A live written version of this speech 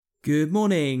Good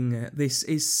morning, this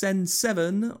is Sen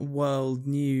 7 World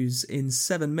News in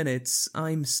 7 minutes.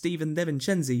 I'm Stephen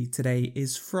DeVincenzi. Today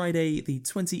is Friday the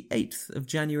 28th of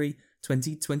January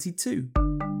 2022.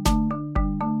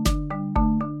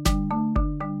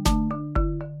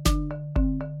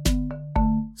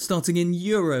 Starting in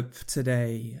Europe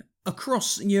today.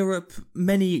 Across Europe,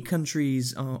 many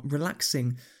countries are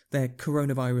relaxing their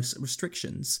coronavirus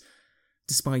restrictions,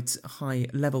 despite high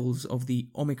levels of the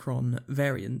Omicron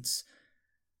variant.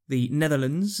 The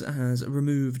Netherlands has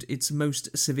removed its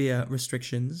most severe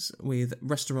restrictions, with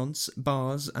restaurants,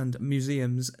 bars and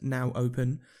museums now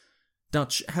open.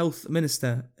 Dutch Health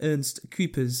Minister Ernst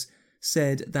Kuipers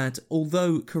said that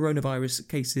although coronavirus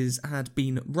cases had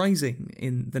been rising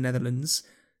in the Netherlands,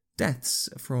 deaths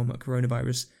from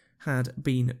coronavirus had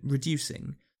been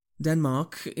reducing.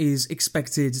 Denmark is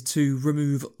expected to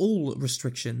remove all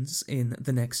restrictions in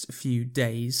the next few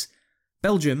days.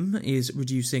 Belgium is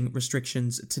reducing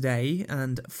restrictions today,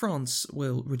 and France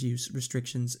will reduce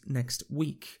restrictions next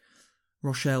week.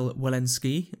 Rochelle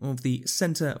Walensky of the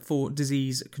Center for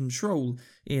Disease Control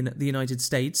in the United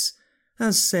States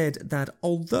has said that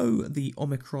although the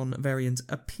Omicron variant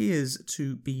appears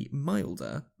to be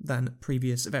milder than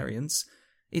previous variants,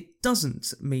 it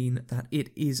doesn't mean that it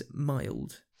is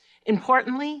mild.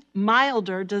 Importantly,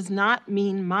 milder does not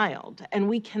mean mild, and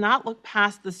we cannot look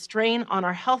past the strain on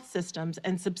our health systems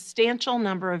and substantial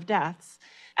number of deaths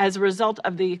as a result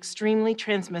of the extremely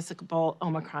transmissible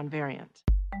Omicron variant.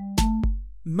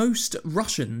 Most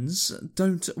Russians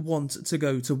don't want to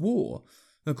go to war,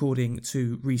 according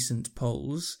to recent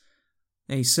polls.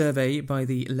 A survey by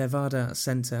the Levada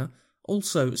Center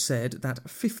also said that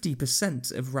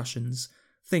 50% of Russians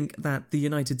think that the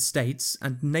United States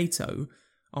and NATO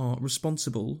are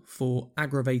responsible for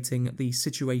aggravating the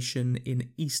situation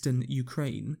in eastern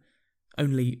Ukraine.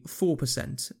 Only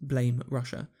 4% blame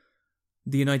Russia.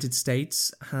 The United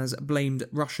States has blamed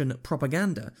Russian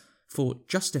propaganda for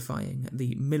justifying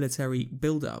the military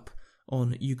build-up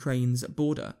on Ukraine's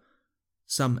border.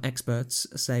 Some experts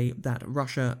say that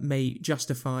Russia may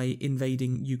justify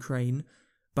invading Ukraine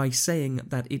by saying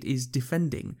that it is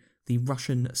defending the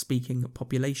Russian-speaking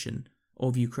population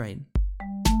of Ukraine.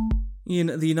 In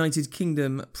the United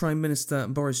Kingdom, Prime Minister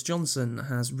Boris Johnson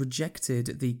has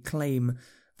rejected the claim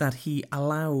that he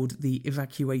allowed the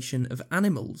evacuation of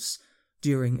animals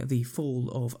during the fall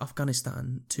of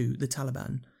Afghanistan to the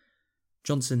Taliban.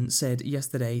 Johnson said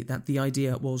yesterday that the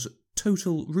idea was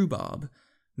total rhubarb,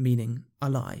 meaning a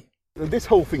lie. This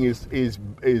whole thing is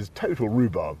total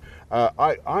rhubarb.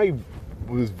 I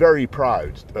was very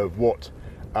proud of what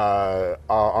our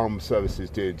armed services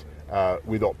did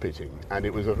with Oppiting, and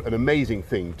it was an amazing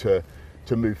thing to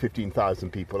move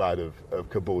 15,000 people out of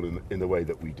Kabul in the way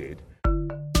that we did.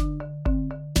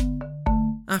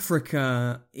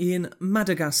 Africa. In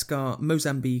Madagascar,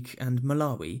 Mozambique and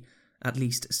Malawi, at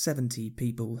least 70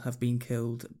 people have been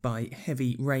killed by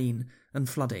heavy rain and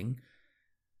flooding.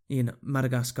 In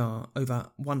Madagascar,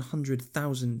 over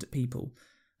 100,000 people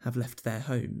have left their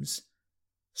homes.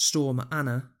 Storm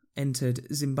Anna entered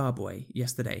Zimbabwe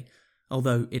yesterday,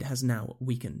 although it has now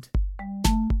weakened.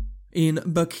 In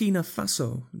Burkina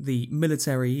Faso, the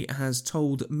military has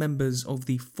told members of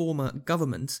the former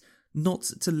government not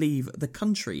to leave the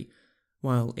country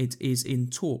while it is in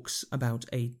talks about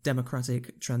a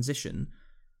democratic transition.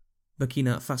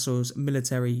 Burkina Faso's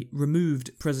military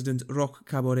removed President Roch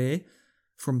Kabore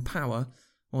from power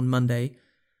on Monday,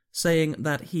 saying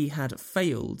that he had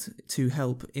failed to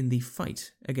help in the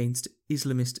fight against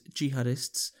Islamist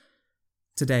jihadists.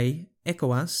 Today,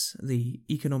 ECOWAS, the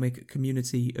Economic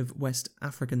Community of West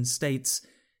African States,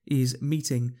 is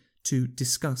meeting to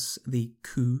discuss the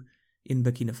coup in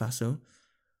Burkina Faso.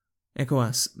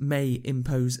 ECOWAS may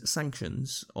impose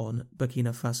sanctions on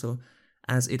Burkina Faso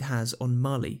as it has on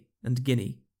Mali and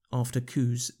Guinea after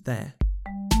coups there.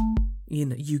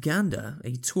 In Uganda,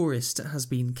 a tourist has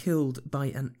been killed by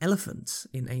an elephant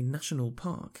in a national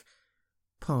park.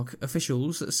 Park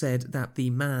officials said that the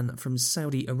man from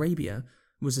Saudi Arabia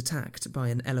was attacked by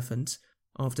an elephant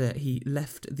after he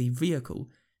left the vehicle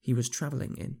he was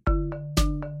travelling in.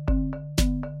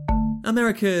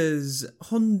 America's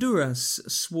Honduras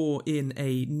swore in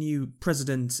a new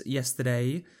president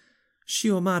yesterday.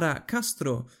 Xiomara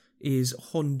Castro is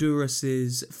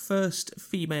Honduras's first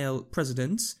female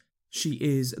president. She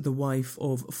is the wife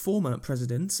of former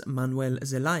President Manuel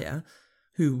Zelaya,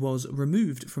 who was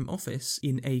removed from office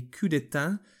in a coup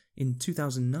d'etat in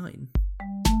 2009.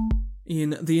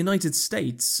 In the United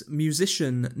States,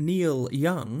 musician Neil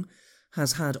Young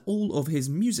has had all of his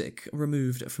music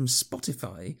removed from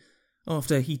Spotify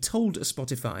after he told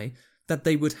Spotify that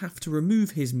they would have to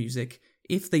remove his music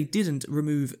if they didn't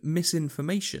remove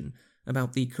misinformation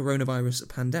about the coronavirus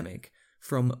pandemic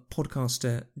from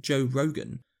podcaster Joe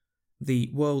Rogan.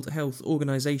 The World Health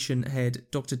Organization head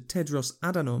Dr. Tedros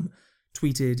Adhanom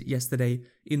tweeted yesterday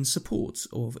in support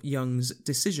of Young's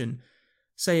decision,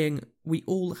 saying, "We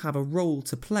all have a role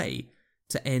to play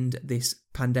to end this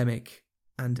pandemic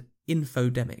and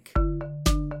infodemic."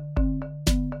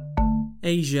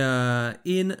 Asia.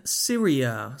 In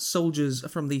Syria, soldiers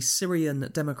from the Syrian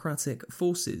Democratic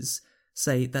Forces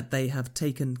say that they have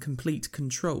taken complete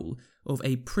control of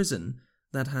a prison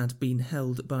that had been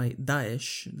held by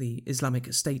Daesh, the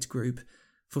Islamic State group,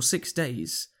 for 6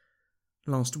 days.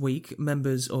 Last week,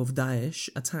 members of Daesh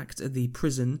attacked the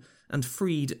prison and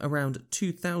freed around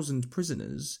 2,000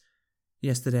 prisoners.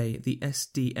 Yesterday, the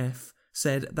SDF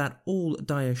said that all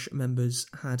Daesh members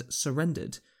had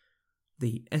surrendered.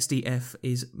 The SDF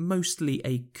is mostly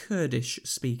a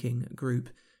Kurdish-speaking group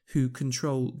who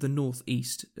control the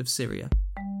northeast of Syria.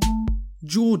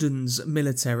 Jordan's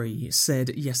military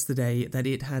said yesterday that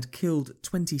it had killed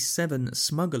 27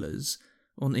 smugglers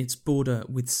on its border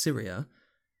with Syria.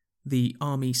 The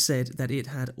army said that it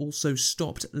had also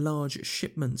stopped large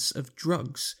shipments of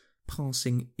drugs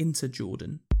passing into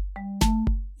Jordan.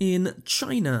 In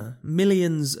China,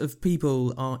 millions of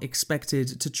people are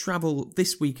expected to travel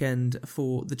this weekend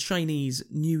for the Chinese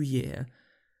New Year.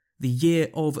 The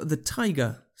Year of the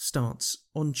Tiger starts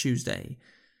on Tuesday.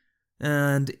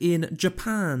 And in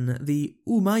Japan, the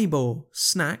umaibo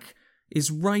snack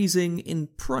is rising in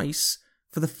price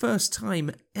for the first time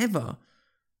ever.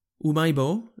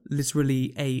 Umaibo,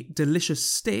 literally a delicious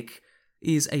stick,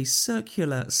 is a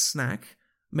circular snack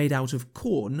made out of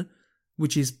corn,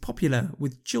 which is popular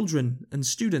with children and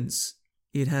students.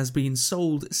 It has been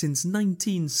sold since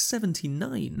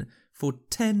 1979 for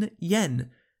 10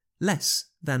 yen, less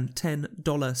than 10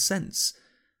 dollar cents.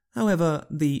 However,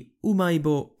 the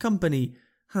Umaibo company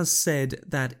has said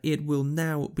that it will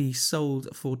now be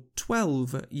sold for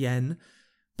 12 yen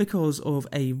because of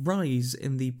a rise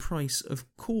in the price of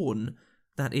corn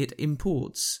that it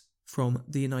imports from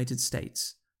the United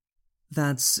States.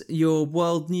 That's your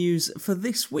world news for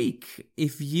this week.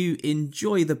 If you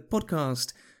enjoy the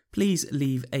podcast, please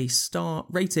leave a star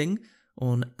rating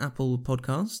on Apple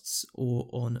Podcasts or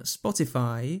on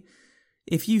Spotify.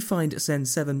 If you find Send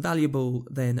 7 valuable,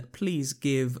 then please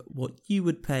give what you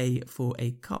would pay for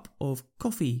a cup of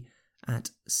coffee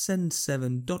at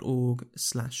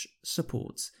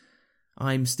send7.org/support.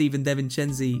 I'm Stephen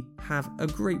DeVincenzi. Have a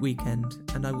great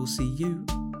weekend, and I will see you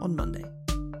on Monday.